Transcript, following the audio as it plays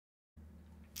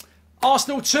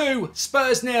Arsenal 2,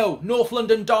 Spurs 0, North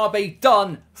London derby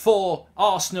done for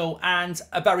Arsenal, and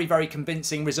a very, very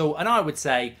convincing result. And I would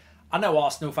say, I know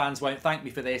Arsenal fans won't thank me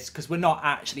for this because we're not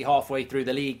actually halfway through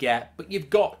the league yet, but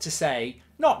you've got to say,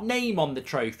 not name on the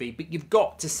trophy, but you've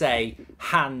got to say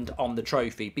hand on the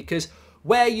trophy, because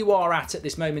where you are at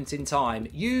this moment in time,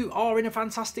 you are in a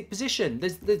fantastic position.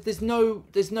 There's no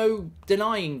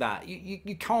denying that.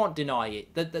 You can't deny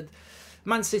it.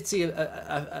 Man City,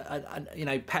 you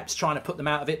know, Pep's trying to put them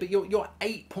out of it, but you're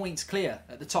 8 points clear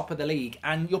at the top of the league,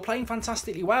 and you're playing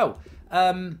fantastically well.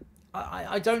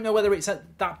 I don't know whether it's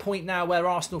at that point now where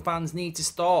Arsenal fans need to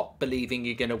start believing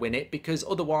you're going to win it, because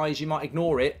otherwise you might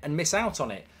ignore it and miss out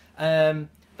on it.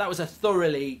 That was a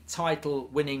thoroughly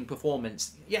title-winning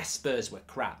performance. Yes, Spurs were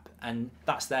crap, and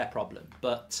that's their problem.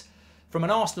 But from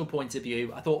an Arsenal point of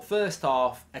view, I thought first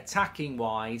half,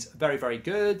 attacking-wise, very, very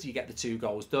good. You get the 2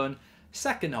 goals done.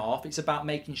 Second half, it's about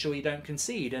making sure you don't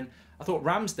concede. And I thought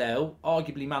Ramsdale,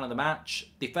 arguably man of the match.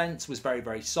 Defence was very,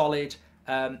 very solid.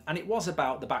 And it was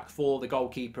about the back 4, the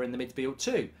goalkeeper, and the midfield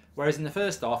too. Whereas in the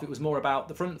first half, it was more about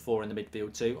the front 4 and the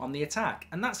midfield too on the attack.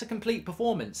 And that's a complete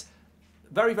performance.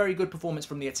 Very, very good performance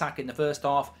from the attack in the first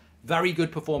half. Very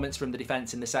good performance from the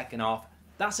defence in the second half.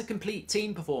 That's a complete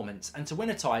team performance. And to win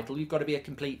a title, you've got to be a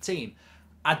complete team.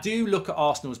 I do look at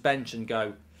Arsenal's bench and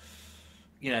go,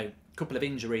 you know, a couple of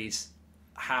injuries,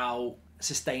 how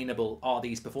sustainable are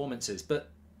these performances? But,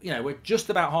 you know, we're just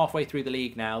about halfway through the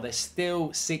league now. There's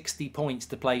still 60 points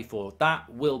to play for. That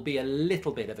will be a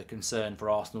little bit of a concern for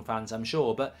Arsenal fans, I'm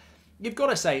sure. But you've got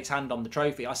to say it's hand on the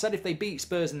trophy. I said if they beat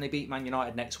Spurs and they beat Man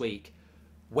United next week,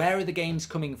 where are the games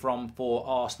coming from for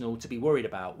Arsenal to be worried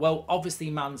about? Well, obviously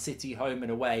Man City home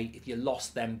and away, if you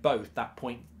lost them both, that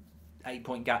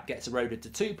 8-point gap gets eroded to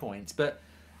 2 points. But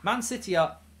Man City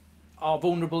are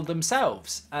vulnerable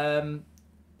themselves.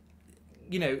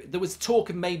 You know, there was talk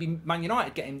of maybe Man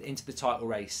United getting into the title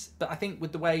race. But I think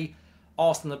with the way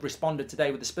Arsenal have responded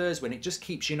today with the Spurs win, it just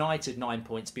keeps United 9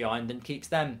 points behind and keeps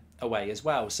them away as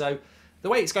well. So the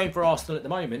way it's going for Arsenal at the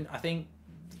moment, I think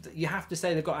you have to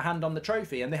say they've got a hand on the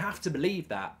trophy, and they have to believe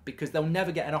that, because they'll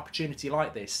never get an opportunity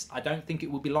like this. I don't think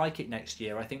it will be like it next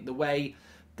year. I think the way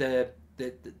the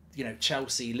you know,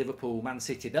 Chelsea, Liverpool, Man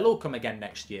City, they'll all come again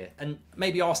next year. And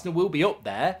maybe Arsenal will be up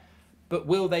there, but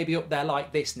will they be up there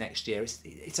like this next year?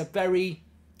 It's a very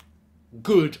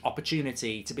good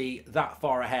opportunity to be that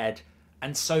far ahead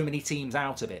and so many teams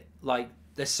out of it. Like,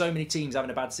 there's so many teams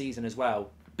having a bad season as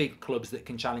well, big clubs that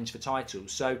can challenge for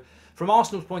titles. So from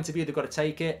Arsenal's point of view, they've got to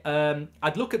take it.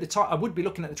 I'd look at I would be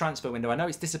looking at the transfer window. I know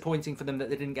it's disappointing for them that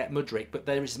they didn't get Mudryk, but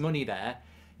there is money there.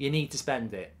 You need to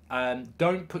spend it.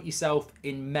 Don't put yourself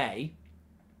in May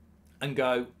and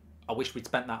go, I wish we'd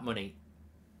spent that money.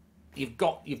 You've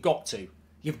got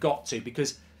to,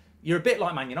 because you're a bit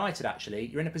like Man United, actually.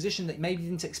 You're in a position that maybe you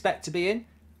didn't expect to be in,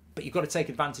 but you've got to take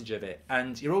advantage of it.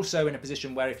 And you're also in a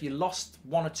position where if you lost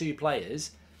 1 or 2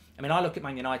 players, I mean, I look at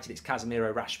Man United, it's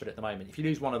Casemiro, Rashford at the moment. If you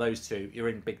lose one of those 2, you're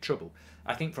in big trouble.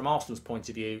 I think from Arsenal's point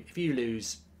of view, if you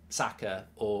lose Saka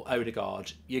or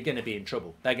Odegaard, you're going to be in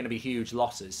trouble. They're going to be huge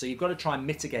losses. So you've got to try and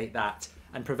mitigate that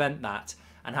and prevent that,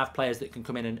 and have players that can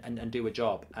come in and do a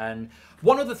job. And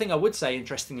one other thing I would say,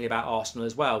 interestingly, about Arsenal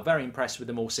as well, very impressed with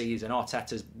them all season.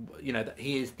 Arteta's, you know,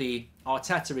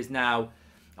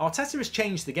 Arteta has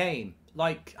changed the game.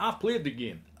 Like, I've played the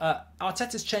game.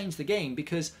 Arteta's changed the game,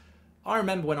 because I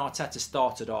remember when Arteta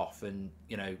started off, and,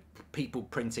 you know, people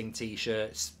printing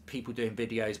T-shirts, people doing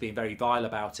videos, being very vile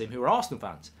about him, who were Arsenal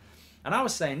fans. And I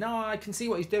was saying, no, I can see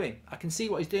what he's doing. I can see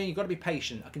what he's doing. You've got to be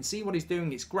patient. I can see what he's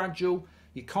doing. It's gradual.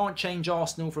 You can't change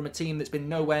Arsenal from a team that's been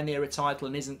nowhere near a title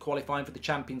and isn't qualifying for the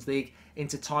Champions League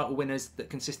into title winners that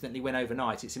consistently win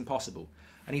overnight. It's impossible.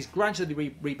 And he's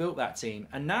gradually rebuilt that team.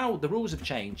 And now the rules have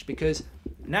changed, because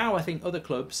now I think other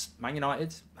clubs, Man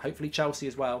United, hopefully Chelsea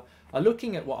as well, are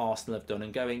looking at what Arsenal have done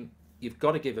and going, you've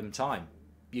got to give them time.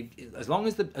 As long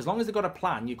as they've got a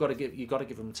plan, you've got to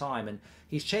give them time. And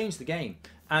he's changed the game.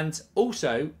 And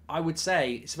also, I would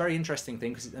say it's a very interesting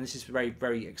thing, and this is very,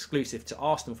 very exclusive to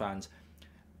Arsenal fans.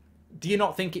 Do you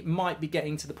not think it might be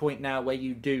getting to the point now where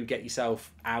you do get yourself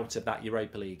out of that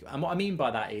Europa League? And what I mean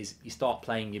by that is you start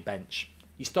playing your bench.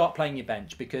 You start playing your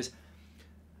bench, because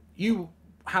you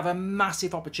have a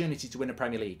massive opportunity to win a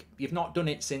Premier League. You've not done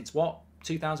it since, what,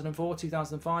 2004,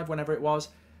 2005, whenever it was.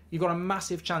 You've got a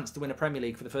massive chance to win a Premier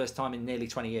League for the first time in nearly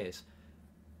 20 years.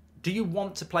 Do you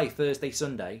want to play Thursday,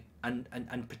 Sunday and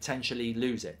potentially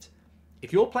lose it?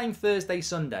 If you're playing Thursday,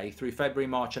 Sunday through February,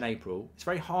 March and April, it's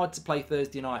very hard to play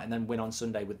Thursday night and then win on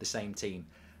Sunday with the same team.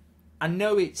 I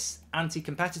know it's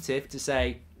anti-competitive to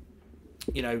say,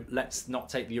 you know, let's not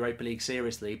take the Europa League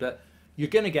seriously, but You're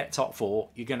going to get top 4.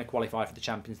 You're going to qualify for the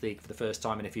Champions League for the first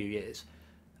time in a few years.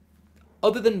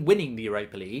 Other than winning the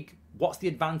Europa League, what's the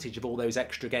advantage of all those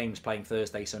extra games playing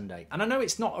Thursday, Sunday? And I know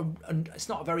it's not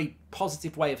a very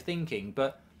positive way of thinking,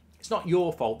 but it's not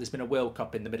your fault there's been a World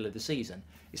Cup in the middle of the season.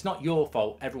 It's not your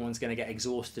fault everyone's going to get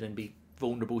exhausted and be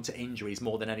vulnerable to injuries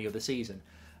more than any other season.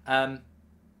 I'm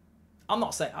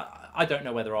not saying... I don't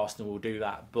know whether Arsenal will do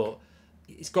that, but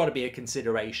it's got to be a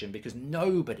consideration because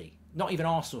nobody, not even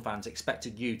Arsenal fans,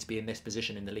 expected you to be in this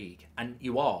position in the league. And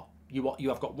you are. You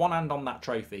have got one hand on that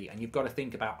trophy and you've got to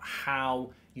think about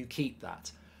how you keep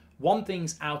that. One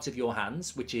thing's out of your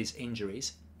hands, which is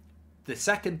injuries. The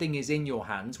second thing is in your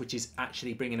hands, which is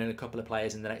actually bringing in a couple of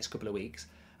players in the next couple of weeks.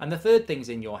 And the third thing's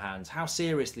in your hands. How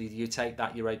seriously do you take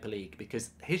that Europa League?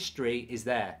 Because history is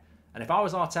there. And if I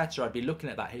was Arteta, I'd be looking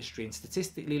at that history and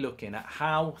statistically looking at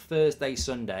how Thursday,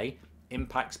 Sunday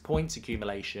impacts points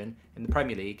accumulation in the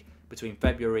Premier League between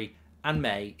February and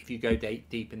May if you go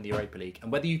deep in the Europa League, and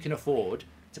whether you can afford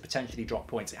to potentially drop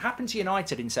points. It happened to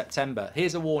United in September.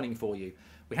 Here's a warning for you.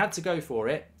 We had to go for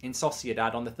it in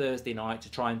Sociedad on the Thursday night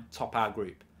to try and top our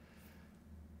group.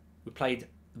 We played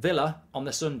Villa on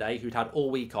the Sunday, who'd had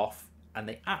all week off, and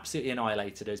they absolutely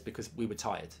annihilated us because we were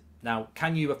tired. Now,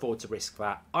 can you afford to risk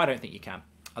that? I don't think you can.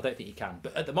 I don't think you can.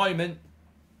 But at the moment,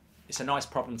 it's a nice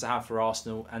problem to have for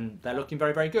Arsenal, and they're looking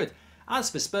very, very good. As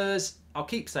for Spurs, I'll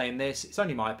keep saying this. It's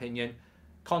only my opinion.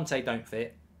 Conte don't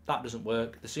fit. That doesn't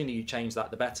work. The sooner you change that,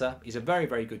 the better. He's a very,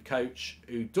 very good coach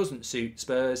who doesn't suit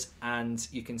Spurs, and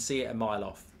you can see it a mile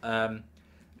off.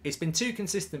 It's been too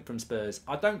consistent from Spurs.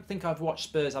 I don't think I've watched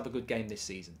Spurs have a good game this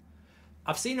season.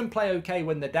 I've seen them play okay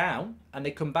when they're down, and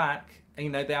they come back,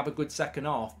 and they have a good second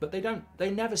half, but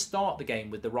they never start the game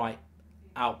with the right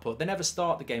output. They never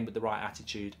start the game with the right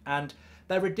attitude, and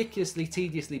they're ridiculously,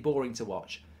 tediously boring to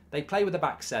watch. They play with a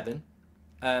back 7.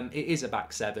 It is a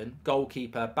back 7.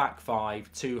 Goalkeeper, back 5,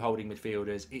 2 holding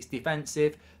midfielders. It's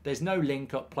defensive. There's no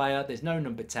link-up player. There's no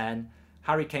number 10.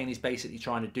 Harry Kane is basically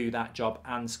trying to do that job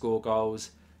and score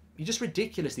goals. You're just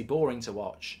ridiculously boring to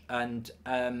watch, and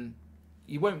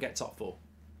you won't get top 4.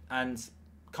 And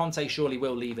Conte surely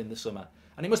will leave in the summer.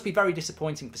 And it must be very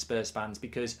disappointing for Spurs fans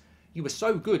because you were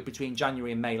so good between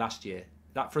January and May last year.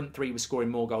 That front 3 was scoring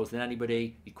more goals than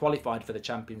anybody. You qualified for the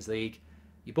Champions League.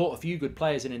 You bought a few good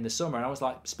players in the summer, and I was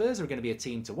like, Spurs are going to be a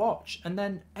team to watch. And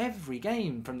then every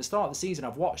game from the start of the season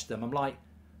I've watched them, I'm like,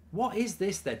 what is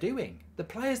this they're doing? The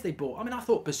players they bought. I mean, I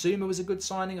thought Basuma was a good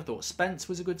signing. I thought Spence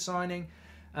was a good signing.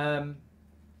 And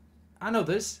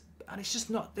others. And it's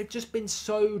just not, they've just been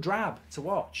so drab to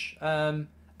watch. And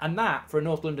that, for a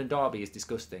North London derby, is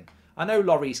disgusting. I know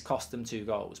Lloris cost them 2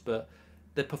 goals, but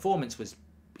the performance was,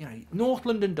 North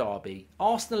London derby.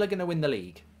 Arsenal are going to win the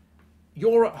league.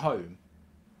 You're at home.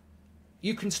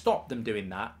 You can stop them doing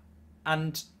that,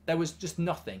 and there was just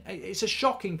nothing. It's a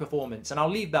shocking performance, and I'll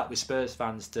leave that with Spurs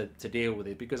fans to deal with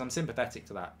it because I'm sympathetic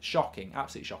to that. Shocking,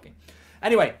 absolutely shocking.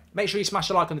 Anyway, make sure you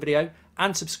smash a like on the video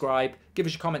and subscribe. Give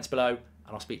us your comments below, and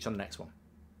I'll speak to you on the next one.